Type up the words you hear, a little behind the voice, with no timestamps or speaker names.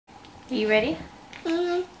Are you ready?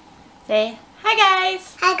 Mm-hmm. Say hi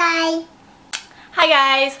guys! Hi guys! Hi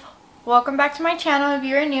guys! Welcome back to my channel. If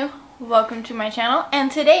you are new, welcome to my channel.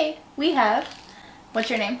 And today we have, what's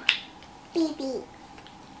your name? Baby.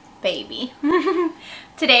 Baby.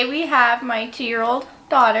 Today we have my 2-year-old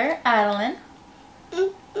daughter, Adeline.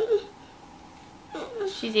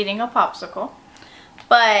 She's eating a popsicle.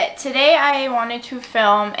 But today I wanted to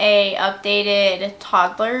film a updated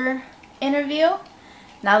toddler interview.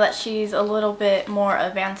 Now that she's a little bit more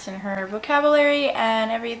advanced in her vocabulary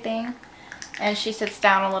and everything. And she sits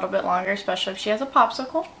down a little bit longer, especially if she has a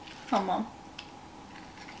popsicle. Come on.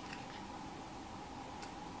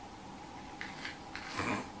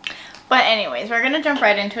 But anyways, we're going to jump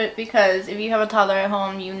right into it because if you have a toddler at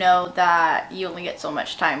home, you know that you only get so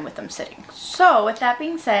much time with them sitting. So, with that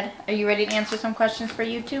being said, are you ready to answer some questions for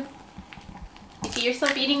YouTube? You see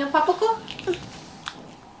yourself eating a popsicle?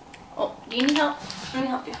 Oh, do you need help? Let me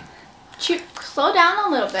help you. Slow down a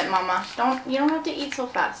little bit, Mama. You don't have to eat so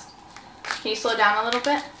fast. Can you slow down a little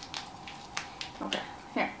bit? Okay.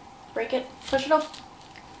 Here. Break it. Push it up.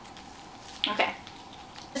 Okay.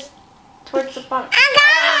 Just towards the bottom.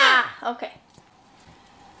 Ah! Okay.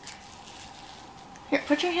 Here,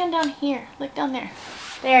 put your hand down here. Look down there.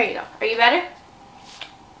 There you go. Are you better?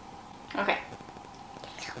 Okay.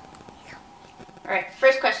 Alright,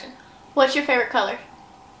 first question. What's your favorite color?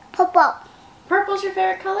 Purple. Purple's your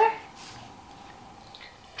favorite color?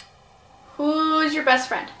 Who's your best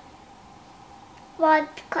friend?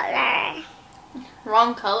 What color?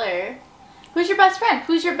 Wrong color. Who's your best friend?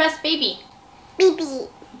 Who's your best baby? Baby.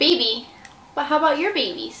 Baby? But how about your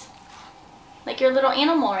babies? Like your little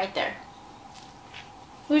animal right there.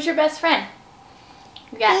 Who's your best friend?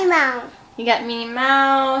 Minnie Mouse. You got Minnie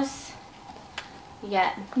Mouse. You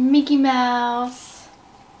got Mickey Mouse.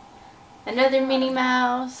 Another Minnie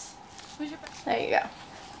Mouse. There you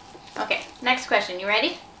go. Okay, next question. You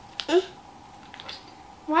ready?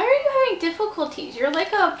 Why are you having difficulties? You're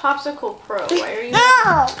like a popsicle pro.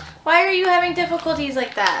 Why are you having difficulties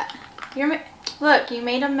like that? Look, you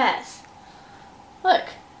made a mess. Look,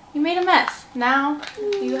 you made a mess. Now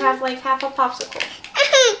you have like half a popsicle.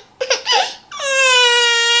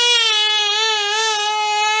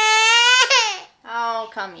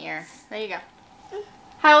 Oh, come here. There you go.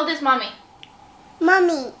 How old is Mommy?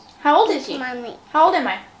 Mommy. How old is she? Mommy. How old am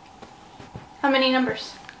I? How many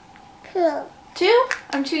numbers? 2. 2?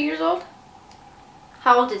 I'm 2 years old.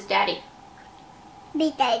 How old is Daddy?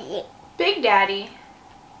 Big Daddy. Big Daddy.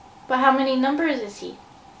 But how many numbers is he?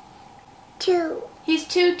 2. He's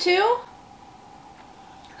 2 too?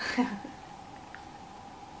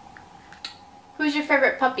 Who's your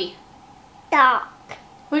favorite puppy? Dog.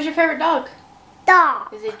 Who's your favorite dog?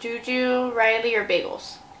 Dog. Is it Juju, Riley, or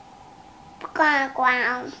Bagels?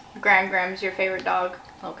 Ground. Gram's your favorite dog?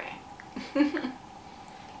 Okay.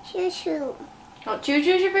 Choo-choo. Oh,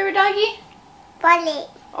 Juju's your favorite doggy? Bully.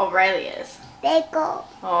 Oh, Riley is. Bagel.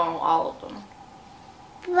 Oh, all of them.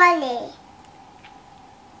 Bully.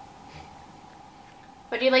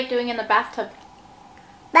 What do you like doing in the bathtub?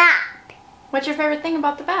 Back. What's your favorite thing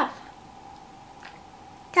about the bath?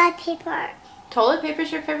 Toilet paper. Toilet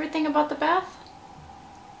paper's your favorite thing about the bath?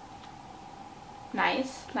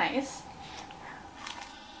 Nice, nice.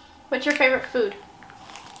 What's your favorite food?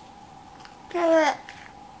 Carrot.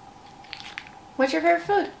 What's your favorite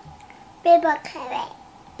food? Baby carrot.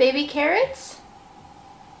 Baby carrots?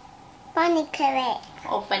 Bunny carrot.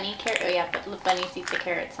 Oh, bunny carrot. Oh yeah, but bunnies eat the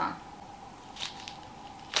carrots, huh?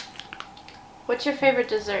 What's your favorite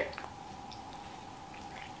dessert?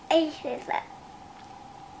 Ice river.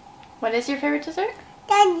 What is your favorite dessert?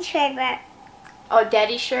 Daddy's river. Oh,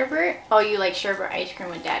 Daddy sherbet? Oh, you like sherbet ice cream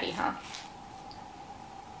with Daddy, huh?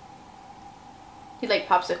 You like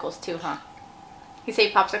popsicles too, huh? You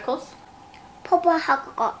say popsicles? Purple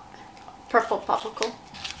popsicle. Purple popsicle.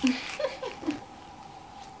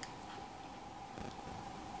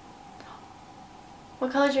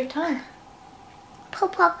 What color's your tongue?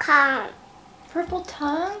 Purple car. Purple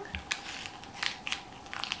tongue?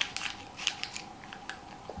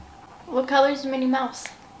 What color's Minnie Mouse?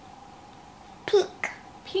 Pink.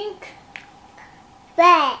 Pink.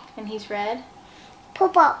 Red. And he's red?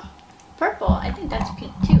 Purple. Purple. I think that's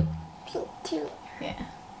pink too. Pink too. Yeah.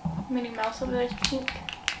 Minnie Mouse over there's pink.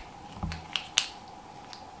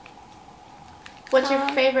 What's your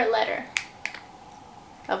favorite letter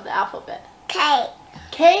of the alphabet? K.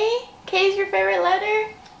 K? K's your favorite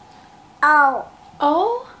letter? O.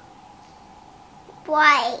 O?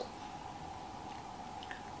 Y.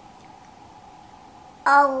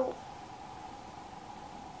 O.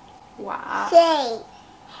 Wow. J.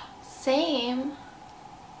 Same.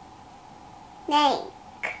 Name.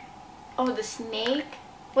 Oh, the snake?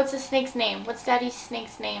 What's the snake's name? What's Daddy's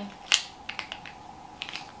snake's name?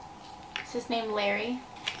 Is his name Larry?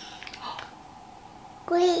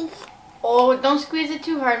 Squeeze. Oh, don't squeeze it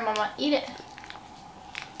too hard, Mama. Eat it.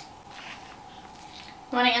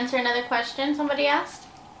 You want to answer another question somebody asked?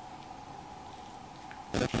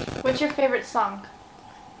 What's your favorite song?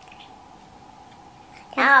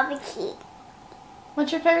 Galaxy.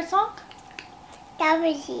 What's your favorite song?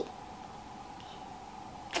 Galaxy.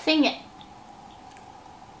 Sing it.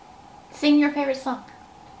 Sing your favorite song.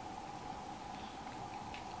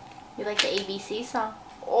 You like the ABC song?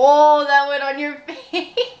 Oh, that went on your face.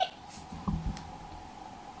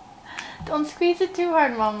 Don't squeeze it too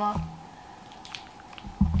hard, Mama.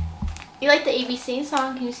 You like the ABC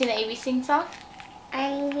song? Can you sing the ABC song?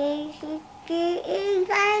 I'm going to do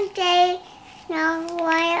one day. No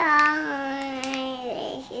way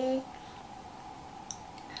on.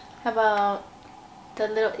 How about the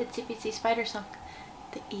little Itsy Bitsy Spider song?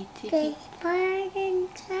 The Itsy The Bitsy.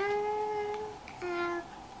 spider out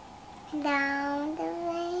down the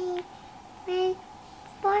lane. When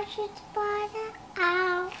fortune spider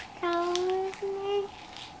out down the lane.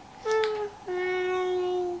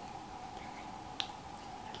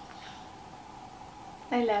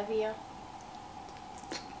 I love you.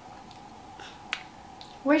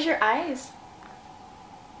 Where's your eyes?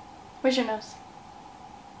 Where's your nose?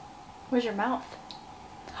 Where's your mouth?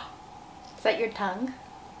 Is that your tongue?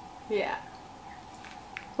 Yeah.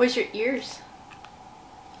 Where's your ears?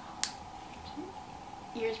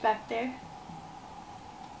 Ears back there.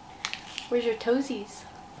 Where's your toesies?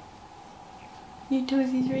 Your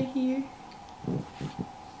toesies right here.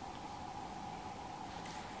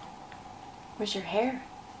 Where's your hair?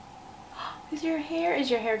 Is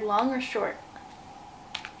your hair long or short?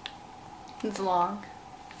 It's long.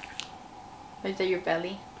 Is that your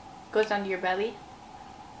belly? Goes down to your belly.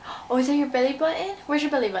 Oh, is that your belly button? Where's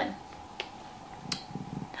your belly button?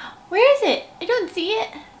 Where is it? I don't see it.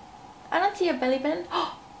 I don't see your belly button.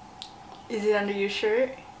 Is it under your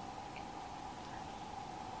shirt?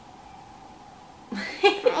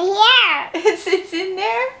 Yeah. It's in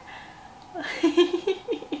there?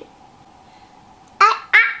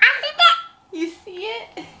 You see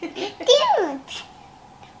it? Dance.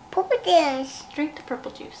 Purple dance. Drink the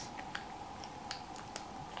purple juice.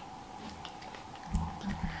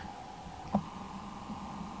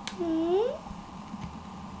 Do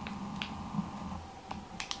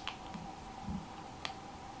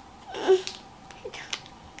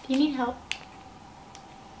you need help?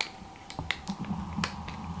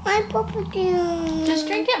 My purple dance. Just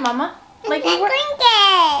drink it, Mama. Like I you were. drink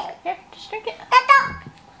it. Here, just drink it. I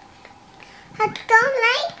don't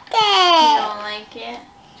like You it. don't like it?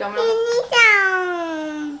 Do you want me to...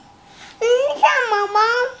 I need some, Mama.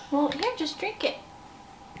 Well, here, just drink it.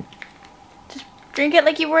 Just drink it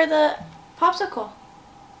like you were the popsicle.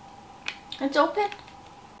 It's open.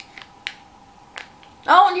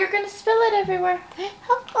 Oh, and you're gonna spill it everywhere.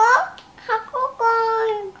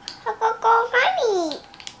 Honey.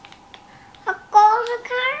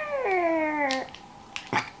 Car.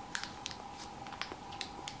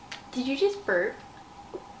 Did you just burp?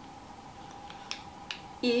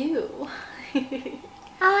 Ew. I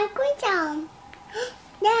like green jam.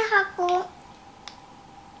 Yeah, Hako.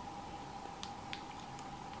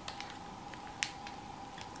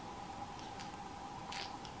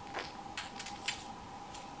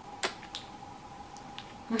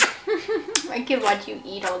 I could watch you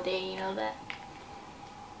eat all day, you know that?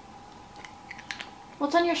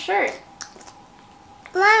 What's on your shirt?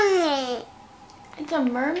 Mommy. It's a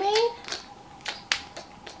mermaid?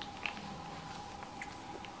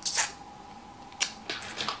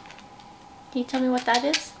 Can you tell me what that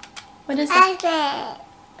is? What is it? Elephant.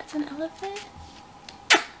 It's an elephant?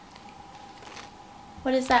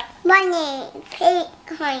 What is that? Bunny. Pig.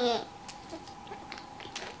 Honey.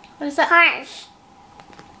 What is that? Horse.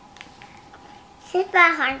 Super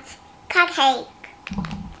horse. Cupcake.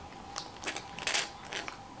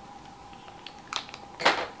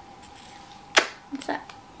 What's that?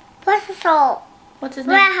 What's the soul? What's his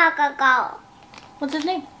Where name? Hako go? What's his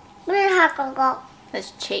name? Where Hako go?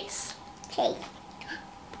 That's Chase. Chase.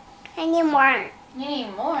 Any more? You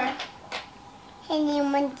need more. Any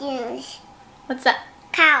more juice? What's that?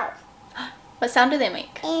 Cow. What sound do they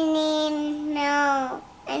make? Any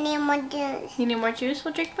more juice? You need more juice?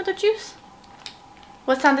 We'll drink more the juice.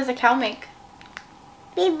 What sound does a cow make?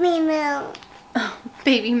 Baby milk.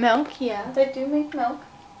 Baby milk? Yeah, they do make milk.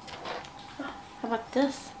 How about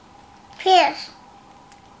this? Fish.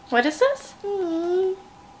 What is this? Mm-hmm.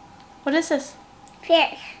 What is this?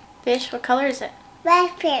 Fish. Fish? What color is it? Red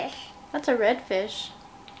fish. That's a red fish.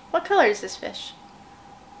 What color is this fish?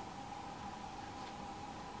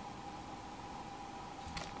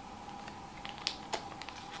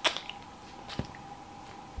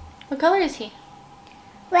 What color is he?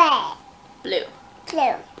 Red. Blue.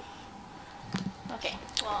 Blue. Okay,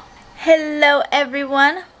 well. Hello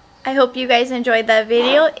everyone. I hope you guys enjoyed that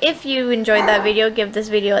video. If you enjoyed that video, give this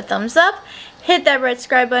video a thumbs up. Hit that red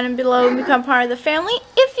subscribe button below and become part of the family.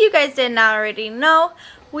 If you guys did not already know,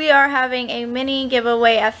 we are having a mini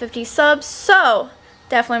giveaway at 50 subs. So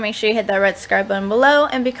definitely make sure you hit that red subscribe button below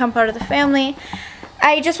and become part of the family.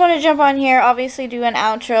 I just want to jump on here, obviously do an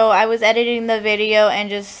outro. I was editing the video and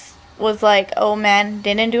just was like, oh man,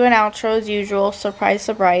 didn't do an outro as usual. Surprise,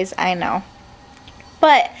 surprise, I know.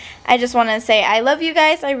 But I just want to say I love you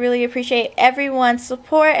guys. I really appreciate everyone's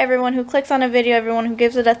support, everyone who clicks on a video, everyone who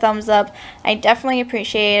gives it a thumbs up. I definitely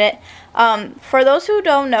appreciate it. For those who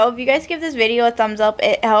don't know, if you guys give this video a thumbs up,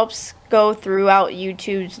 it helps go throughout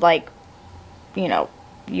YouTube's, like, you know,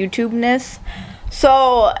 YouTube-ness.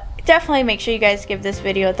 So definitely make sure you guys give this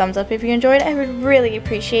video a thumbs up if you enjoyed it. I would really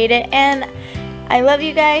appreciate it. And I love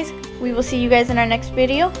you guys. We will see you guys in our next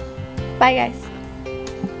video. Bye, guys.